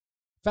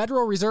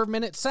Federal Reserve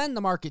minutes send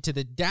the market to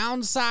the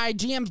downside.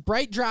 GM's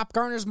BrightDrop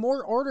garners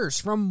more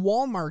orders from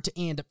Walmart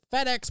and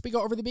FedEx. We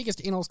go over the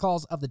biggest analyst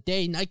calls of the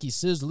day. Nike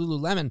sues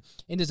Lululemon,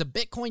 and is a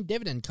Bitcoin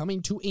dividend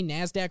coming to a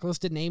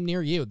NASDAQ-listed name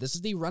near you? This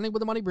is the Running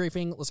with the Money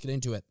briefing. Let's get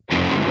into it.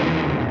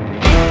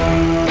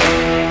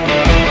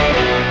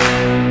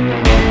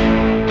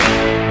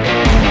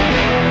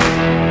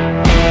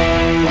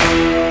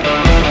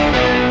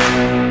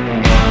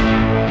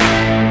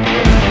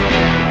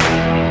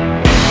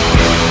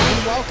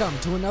 Welcome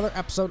to another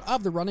episode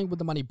of the Running with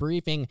the Money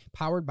briefing,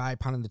 powered by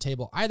Pounding the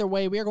Table. Either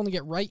way, we are going to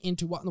get right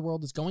into what in the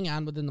world is going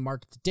on within the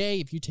market today.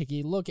 If you take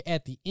a look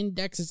at the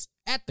indexes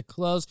at the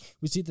close,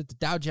 we see that the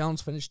Dow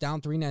Jones finished down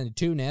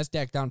 392,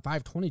 NASDAQ down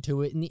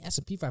 522, and the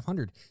S&P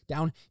 500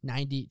 down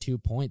 92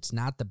 points.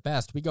 Not the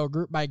best. We go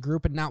group by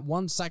group, and not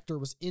one sector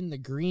was in the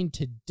green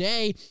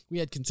today. We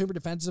had consumer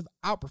defensive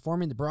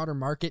outperforming the broader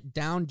market,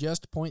 down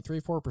just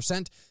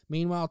 0.34%.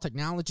 Meanwhile,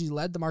 technology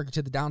led the market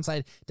to the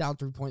downside, down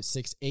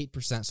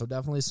 3.68%. So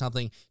definitely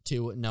something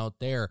to note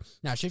there.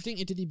 Now, shifting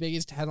into the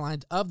biggest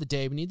headlines of the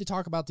day, we need to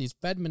talk about these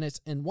Fed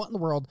minutes and what in the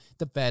world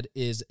the Fed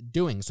is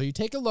doing. So you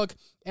take a look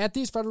at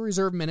these Federal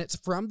Reserve minutes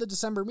from the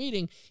December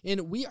meeting,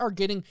 and we are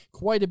getting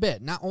quite a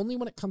bit, not only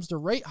when it comes to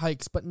rate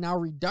hikes, but now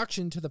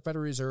reduction to the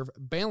Federal Reserve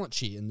balance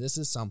sheet, and this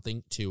is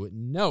something to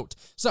note.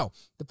 So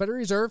the Federal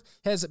Reserve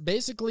has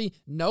basically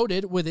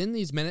noted within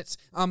these minutes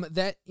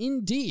that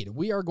indeed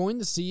we are going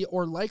to see,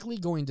 or likely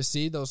going to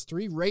see, those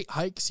 3 rate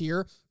hikes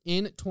here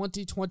in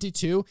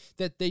 2022,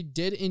 that they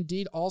did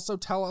indeed also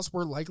tell us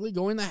were likely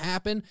going to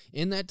happen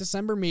in that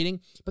December meeting.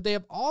 But they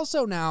have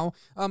also now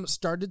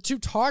started to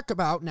talk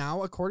about,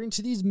 now according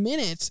to these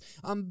minutes,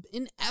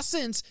 in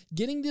essence,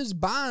 getting these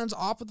bonds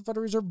off of the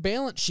Federal Reserve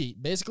balance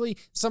sheet. Basically,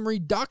 some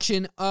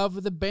reduction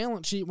of the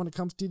balance sheet when it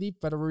comes to the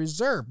Federal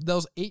Reserve.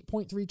 Those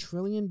 $8.3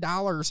 trillion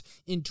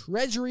in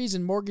treasuries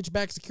and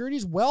mortgage-backed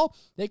securities, well,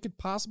 they could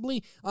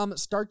possibly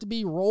start to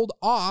be rolled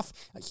off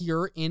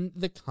here in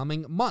the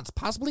coming months,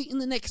 possibly in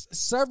the next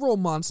several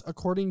months,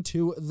 according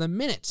to the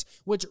minutes,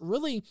 which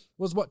really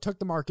was what took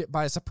the market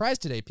by surprise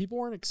today. People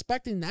weren't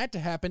expecting that to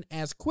happen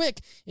as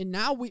quick, and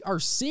now we are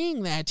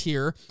seeing that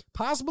here,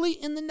 possibly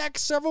in the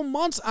next several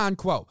months,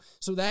 unquote.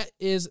 So that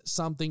is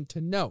something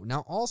to note.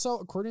 Now, also,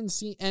 according to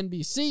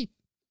CNBC,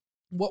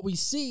 what we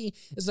see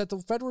is that the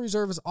Federal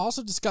Reserve is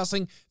also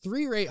discussing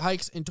 3 rate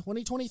hikes in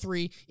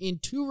 2023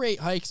 and 2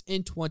 rate hikes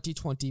in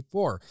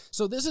 2024.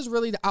 So this is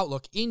really the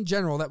outlook in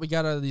general that we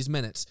got out of these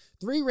minutes.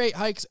 3 rate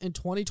hikes in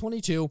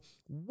 2022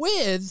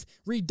 with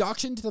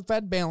reduction to the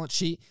Fed balance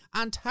sheet,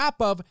 on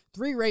top of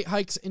 3 rate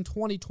hikes in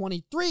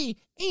 2023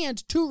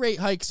 and 2 rate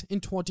hikes in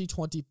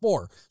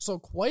 2024. So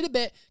quite a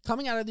bit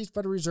coming out of these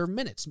Federal Reserve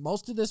minutes.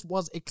 Most of this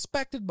was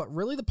expected, but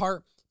really the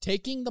part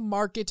taking the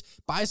market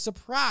by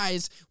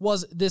surprise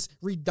was this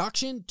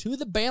reduction to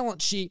the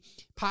balance sheet,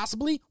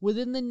 possibly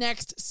within the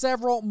next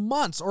several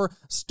months, or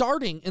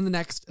starting in the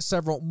next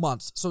several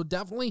months. So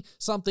definitely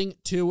something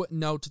to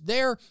note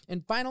there.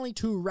 And finally,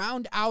 to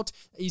round out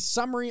a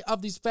summary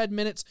of these Fed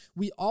minutes,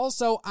 we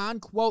also, on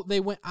quote, they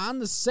went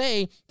on to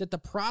say that the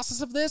process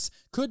of this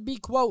could be,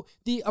 quote,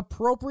 the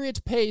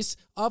appropriate pace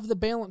of the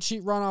balance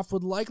sheet runoff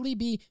would likely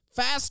be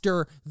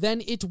faster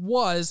than it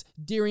was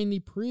during the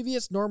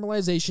previous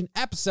normalization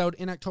episode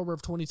in October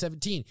of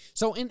 2017.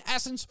 So in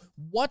essence,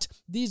 what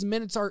these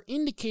minutes are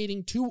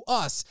indicating to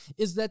us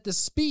is that the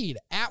speed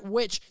at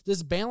which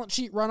this balance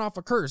sheet runoff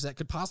occurs, that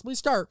could possibly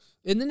start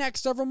in the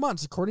next several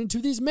months, according to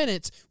these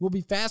minutes, will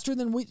be faster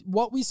than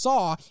what we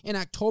saw in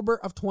October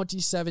of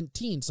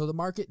 2017. So the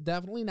market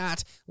definitely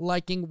not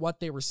liking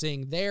what they were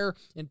seeing there.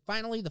 And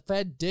finally, the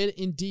Fed did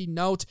indeed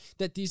note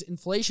that these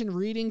inflation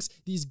readings,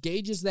 these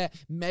gauges that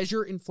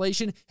measure inflation,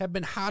 have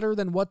been hotter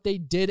than what they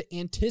did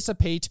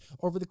anticipate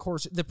over the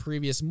course of the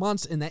previous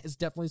months, and that is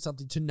definitely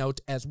something to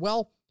note as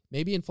well.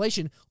 Maybe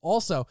inflation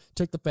also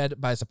took the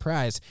Fed by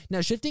surprise.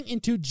 Now, shifting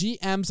into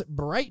GM's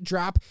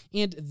BrightDrop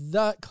and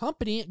the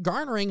company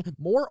garnering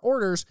more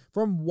orders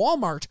from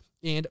Walmart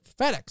and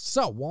FedEx.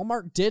 So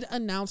Walmart did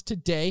announce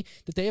today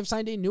that they have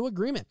signed a new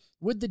agreement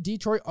with the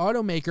Detroit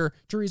automaker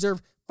to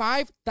reserve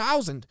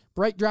 5,000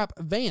 BrightDrop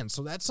vans.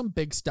 So that's some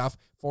big stuff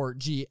for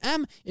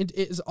GM. And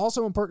it is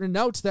also important to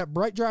note that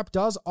BrightDrop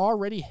does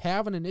already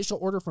have an initial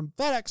order from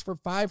FedEx for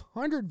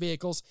 500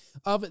 vehicles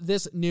of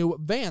this new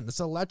van, this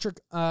electric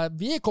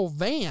vehicle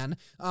van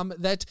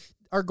that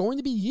are going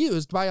to be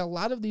used by a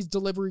lot of these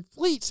delivery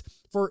fleets.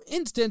 For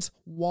instance,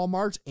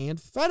 Walmart and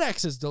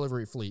FedEx's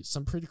delivery fleet.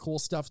 Some pretty cool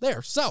stuff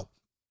there. So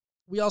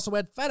we also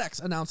had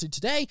FedEx announcing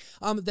today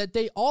that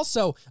they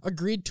also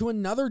agreed to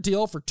another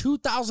deal for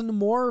 2,000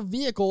 more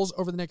vehicles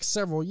over the next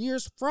several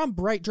years from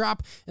BrightDrop,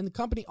 and the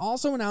company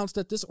also announced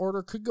that this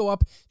order could go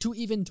up to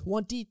even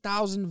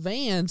 20,000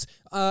 vans,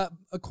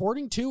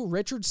 according to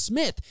Richard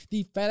Smith,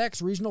 the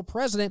FedEx regional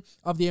president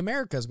of the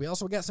Americas. We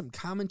also got some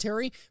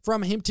commentary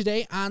from him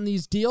today on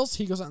these deals.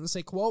 He goes on to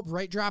say, quote,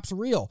 "BrightDrop's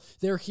real.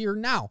 They're here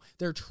now.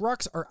 Their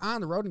trucks are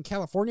on the road in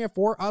California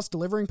for us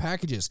delivering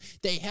packages.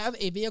 They have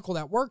a vehicle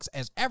that works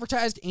as advertised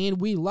advertised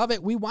and we love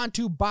it. We want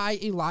to buy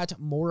a lot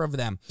more of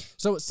them.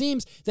 So it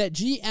seems that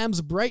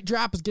GM's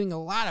BrightDrop is getting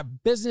a lot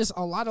of business,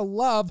 a lot of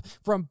love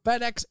from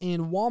FedEx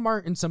and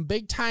Walmart, and some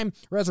big time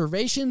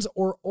reservations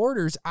or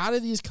orders out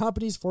of these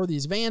companies for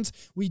these vans.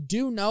 We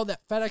do know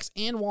that FedEx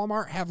and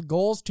Walmart have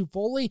goals to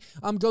fully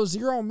go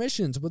zero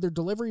emissions with their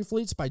delivery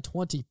fleets by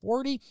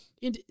 2040.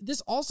 And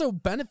this also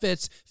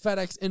benefits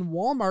FedEx and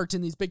Walmart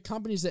and these big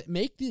companies that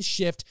make this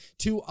shift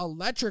to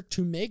electric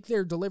to make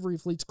their delivery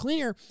fleets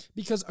cleaner,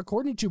 because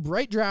according to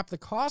BrightDrop, the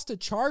cost to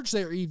charge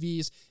their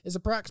EVs is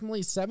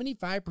approximately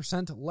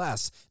 75%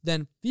 less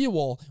than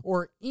fuel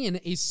or in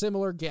a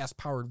similar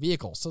gas-powered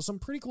vehicle. So some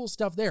pretty cool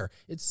stuff there.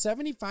 It's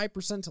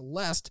 75%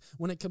 less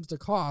when it comes to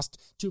cost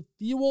to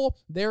fuel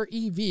their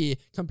EV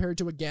compared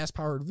to a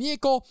gas-powered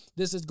vehicle.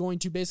 This is going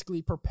to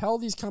basically propel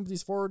these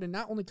companies forward and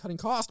not only cutting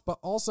cost, but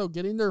also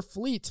getting their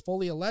fleets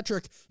fully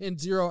electric and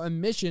zero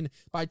emission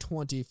by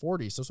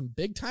 2040. So some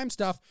big time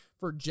stuff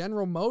for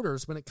General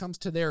Motors when it comes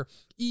to their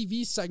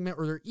EV segment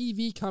or their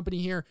EV company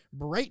here.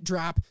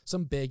 BrightDrop,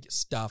 some big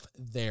stuff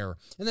there.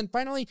 And then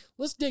finally,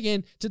 let's dig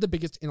into the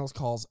biggest analyst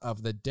calls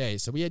of the day.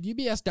 So we had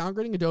UBS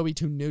downgrading Adobe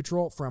to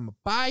neutral from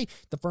buy.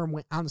 The firm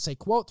went on to say,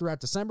 quote,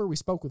 throughout December, we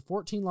spoke with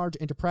 14 large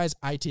enterprise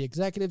IT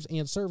executives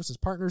and services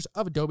partners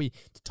of Adobe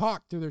to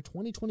talk through their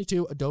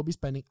 2022 Adobe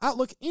spending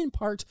outlook, in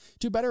part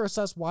to better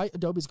assess why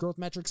Adobe's growth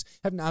metrics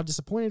have now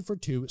disappointed for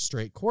 2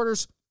 straight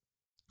quarters.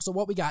 So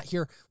what we got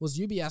here was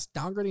UBS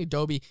downgrading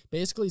Adobe,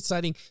 basically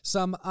citing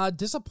some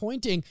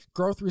disappointing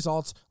growth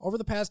results over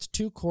the past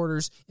 2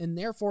 quarters, and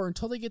therefore,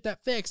 until they get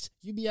that fixed,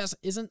 UBS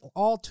isn't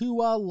all too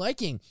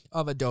liking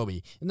of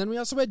Adobe. And then we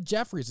also had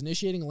Jefferies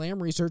initiating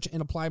Lam Research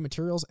and Applied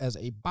Materials as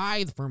a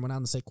buy. The firm went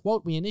on to say,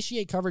 quote, we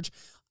initiate coverage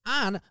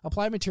on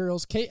Applied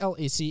Materials,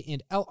 KLAC,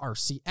 and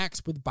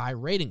LRCX with buy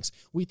ratings.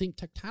 We think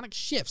tectonic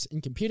shifts in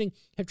computing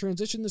have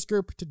transitioned this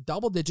group to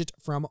double-digit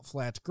from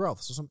flat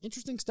growth. So some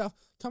interesting stuff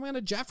coming out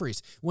of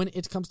Jefferies when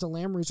it comes to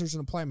Lam Research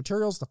and Applied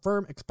Materials, the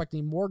firm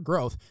expecting more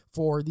growth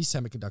for the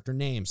semiconductor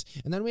names.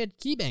 And then we had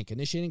KeyBank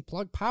initiating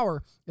Plug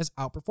Power as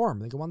outperform.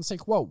 They go on to say,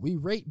 quote, we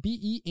rate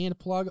BE and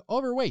Plug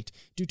overweight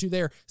due to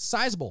their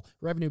sizable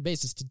revenue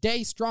basis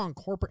today, strong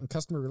corporate and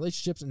customer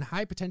relationships, and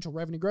high potential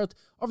revenue growth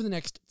over the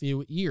next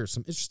few years.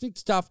 Some interesting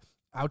stuff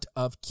out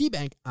of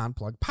KeyBank on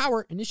Plug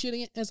Power,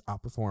 initiating it as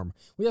outperform.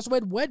 We also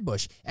had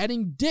Wedbush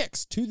adding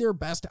Dix to their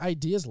best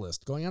ideas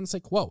list. Going on to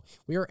say, quote,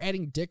 we are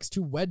adding Dix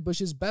to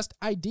Wedbush's best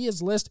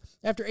ideas list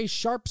after a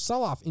sharp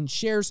sell-off in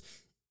shares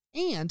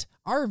and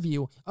our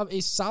view of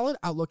a solid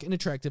outlook and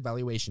attractive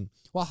valuation.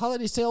 While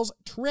holiday sales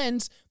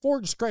trends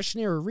for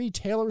discretionary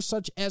retailers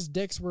such as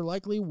Dick's were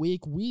likely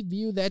weak, we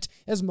view that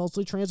as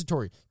mostly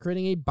transitory,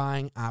 creating a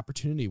buying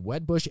opportunity.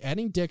 Wedbush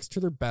adding Dick's to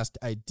their best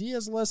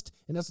ideas list,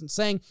 in essence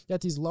saying that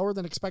these lower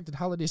than expected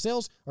holiday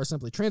sales are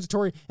simply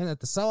transitory and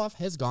that the sell-off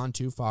has gone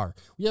too far.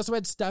 We also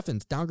had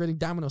Steffens downgrading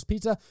Domino's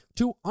Pizza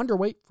to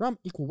underweight from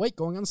equal weight,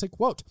 going on to say,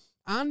 quote,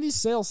 on the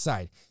sales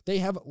side, they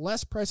have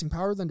less pricing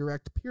power than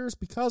direct peers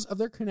because of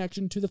their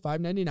connection to the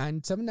 $5.99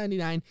 and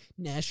 $7.99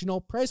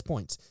 national price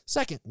points.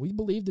 Second, we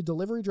believe the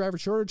delivery driver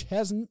shortage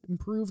hasn't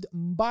improved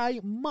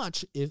by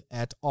much, if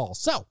at all.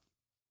 So,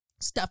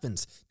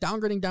 Steffens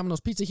downgrading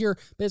Domino's Pizza here,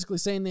 basically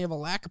saying they have a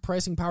lack of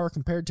pricing power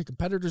compared to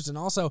competitors, and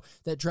also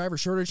that driver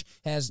shortage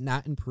has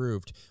not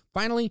improved.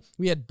 Finally,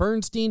 we had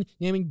Bernstein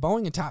naming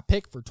Boeing a top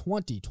pick for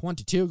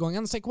 2022, going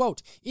on to say,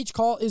 quote, each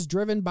call is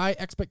driven by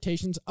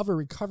expectations of a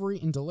recovery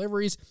in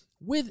deliveries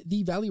with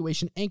the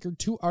valuation anchored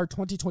to our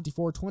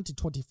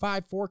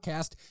 2024-2025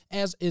 forecast,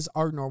 as is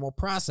our normal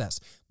process.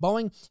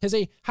 Boeing has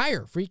a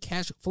higher free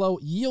cash flow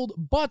yield,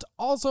 but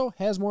also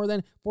has more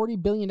than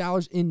 $40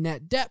 billion in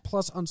net debt,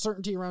 plus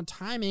uncertainty around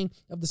timing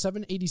of the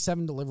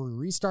 787 delivery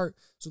restart.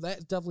 So that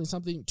is definitely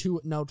something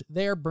to note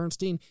there.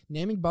 Bernstein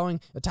naming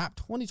Boeing a top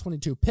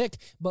 2022 pick,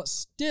 but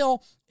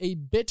still a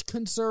bit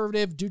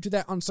conservative due to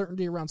that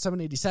uncertainty around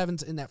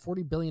 787s and that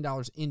 $40 billion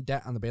in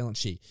debt on the balance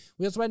sheet.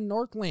 We also had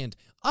Northland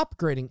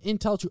upgrading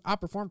Intel to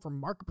outperform from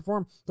market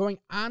perform, going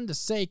on to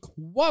say,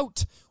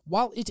 quote,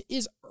 while it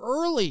is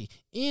early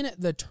in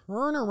the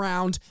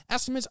turnaround,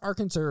 estimates are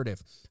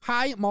conservative.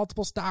 High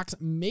multiple stocks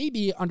may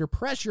be under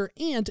pressure,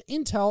 and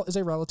Intel is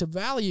a relative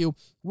value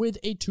with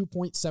a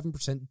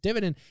 2.7%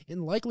 dividend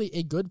and likely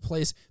a good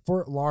place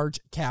for large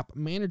cap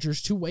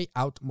managers to weigh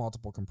out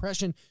multiple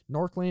compression.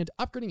 Northland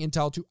upgrading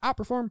Intel to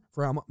outperform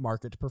from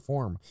market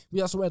perform.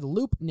 We also had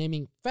Loop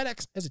naming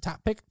FedEx as a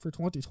top pick for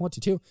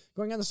 2022.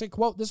 Going on to say,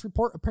 quote, this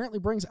report apparently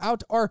brings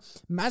out our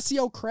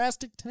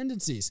mesiocratic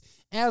tendencies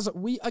as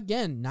we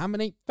again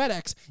nominate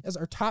FedEx as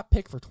our top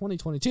pick for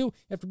 2022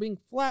 after being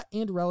flat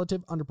and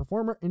relative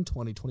underperformer in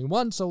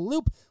 2021. So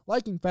Loop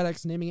liking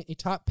FedEx, naming it a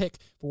top pick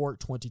for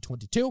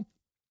 2022.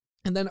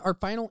 And then our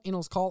final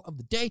analyst call of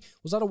the day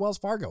was out of Wells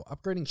Fargo,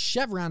 upgrading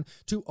Chevron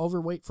to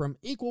overweight from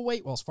equal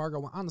weight. Wells Fargo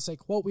went on to say,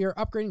 quote, "We are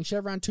upgrading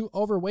Chevron to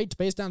overweight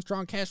based on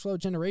strong cash flow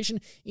generation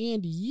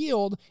and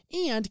yield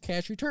and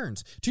cash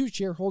returns to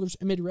shareholders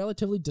amid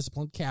relatively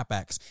disciplined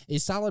CapEx. A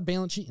solid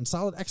balance sheet and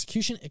solid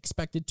execution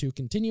expected to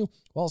continue."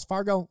 Wells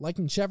Fargo,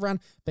 liking Chevron,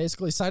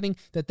 basically citing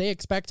that they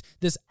expect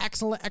this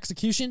excellent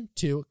execution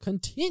to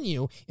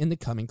continue in the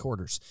coming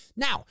quarters.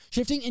 Now,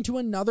 shifting into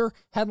another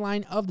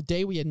headline of the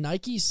day, we had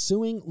Nike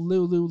suing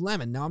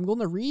Lululemon. Now, I'm going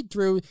to read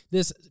through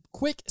this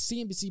quick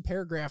CNBC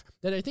paragraph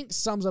that I think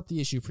sums up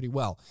the issue pretty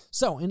well.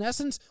 So, in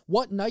essence,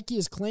 what Nike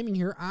is claiming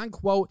here on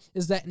quote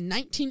is that in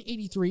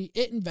 1983,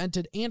 it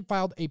invented and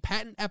filed a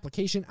patent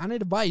application on a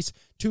device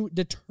to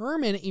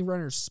determine a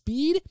runner's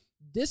speed,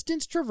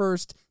 distance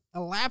traversed,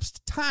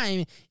 elapsed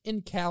time,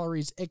 and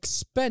calories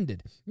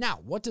expended. Now,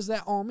 what does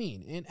that all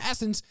mean? In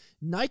essence,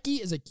 Nike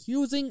is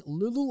accusing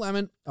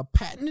Lululemon of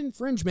patent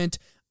infringement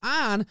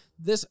on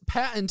this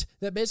patent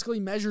that basically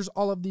measures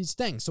all of these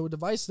things. So a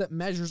device that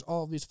measures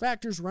all of these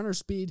factors: runner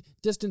speed,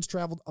 distance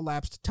traveled,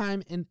 elapsed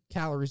time, and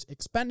calories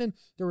expended.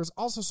 There was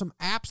also some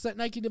apps that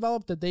Nike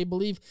developed that they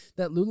believe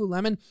that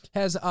Lululemon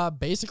has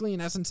basically,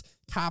 in essence,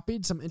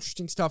 copied some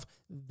interesting stuff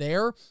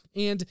there.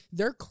 And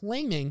they're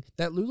claiming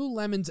that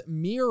Lululemon's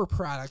Mirror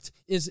product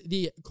is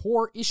the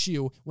core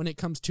issue when it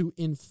comes to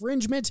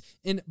infringement.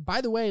 And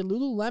by the way,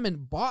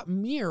 Lululemon bought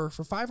Mirror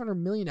for $500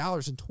 million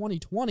in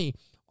 2020,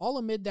 all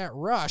amid that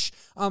rush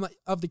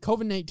of the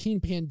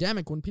COVID-19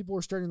 pandemic when people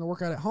were starting to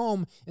work out at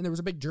home and there was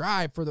a big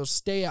drive for those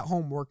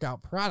stay-at-home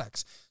workout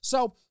products.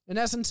 So, in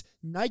essence,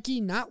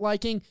 Nike not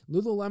liking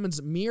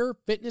Lululemon's Mirror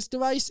fitness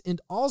device and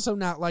also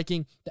not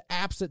liking the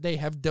apps that they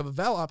have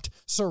developed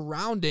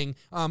surrounding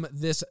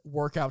this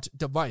workout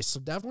device. So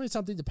definitely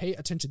something to pay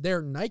attention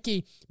there.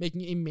 Nike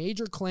making a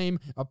major claim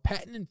of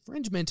patent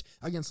infringement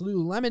against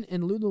Lululemon,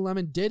 and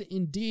Lululemon did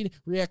indeed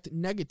react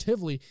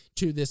negatively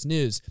to this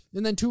news.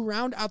 And then to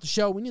round out the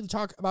show, we need to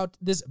talk about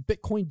this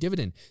Bitcoin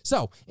dividend.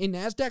 So a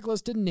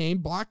NASDAQ-listed name,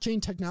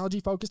 blockchain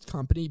technology-focused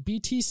company,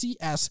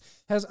 BTCS,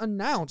 has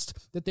announced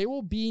that they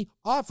will be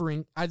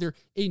offering either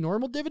a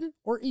normal dividend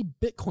or a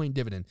Bitcoin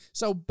dividend.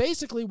 So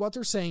basically what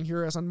they're saying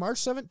here is on March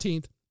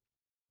 17th,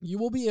 you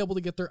will be able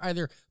to get their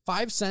either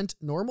 5-cent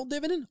normal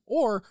dividend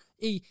or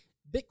a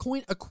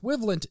Bitcoin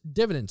equivalent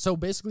dividend. So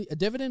basically a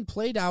dividend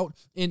played out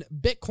in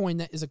Bitcoin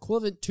that is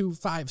equivalent to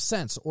 5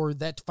 cents, or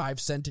that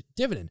 5-cent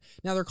dividend.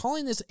 Now they're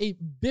calling this a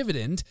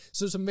dividend.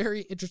 So some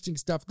very interesting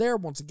stuff there.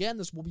 Once again,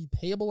 this will be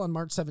payable on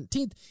March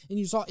 17th. And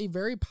you saw a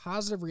very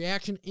positive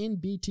reaction in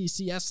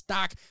BTCS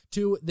stock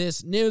to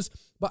this news.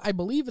 But I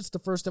believe it's the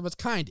first of its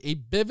kind. A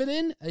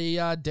dividend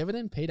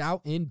paid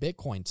out in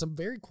Bitcoin. Some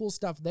very cool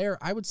stuff there.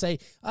 I would say,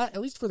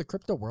 at least for the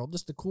crypto world,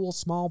 just a cool,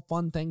 small,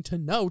 fun thing to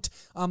note.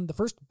 The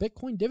first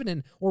Bitcoin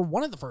dividend, or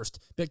one of the first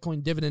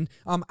Bitcoin dividend,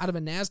 out of a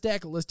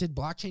NASDAQ-listed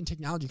blockchain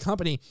technology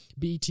company,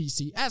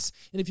 BTCS.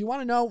 And if you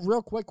want to know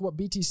real quick what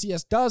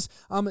BTCS does,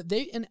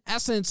 they, in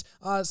essence,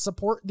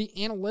 support the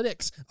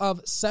analytics of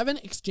 7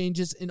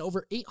 exchanges and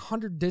over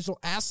 800 digital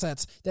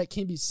assets that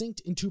can be synced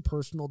into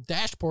personal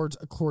dashboards,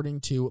 according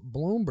to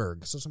Bloomberg.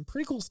 So some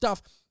pretty cool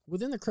stuff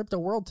within the crypto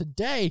world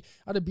today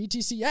out of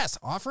BTCS,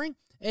 offering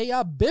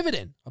a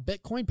dividend, a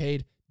Bitcoin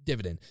paid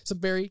dividend.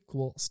 Some very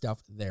cool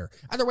stuff there.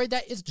 Either way,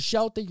 that is the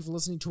show. Thank you for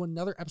listening to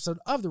another episode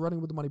of the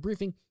Running with the Money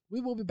Briefing.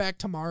 We will be back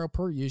tomorrow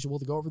per usual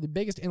to go over the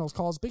biggest analyst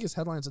calls, biggest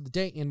headlines of the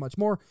day, and much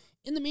more.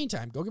 In the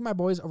meantime, go give my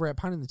boys over at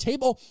Pounding the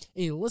Table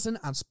a listen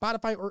on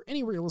Spotify or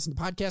anywhere you listen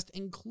to podcasts,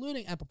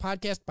 including Apple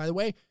Podcasts. By the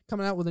way,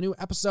 coming out with a new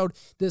episode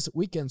this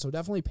weekend, so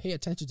definitely pay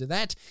attention to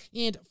that.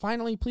 And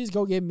finally, please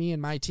go give me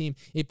and my team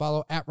a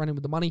follow at Running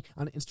with the Money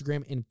on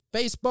Instagram and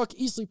Facebook.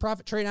 Easily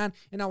Profit Trade On,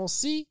 and I will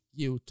see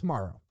you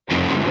tomorrow.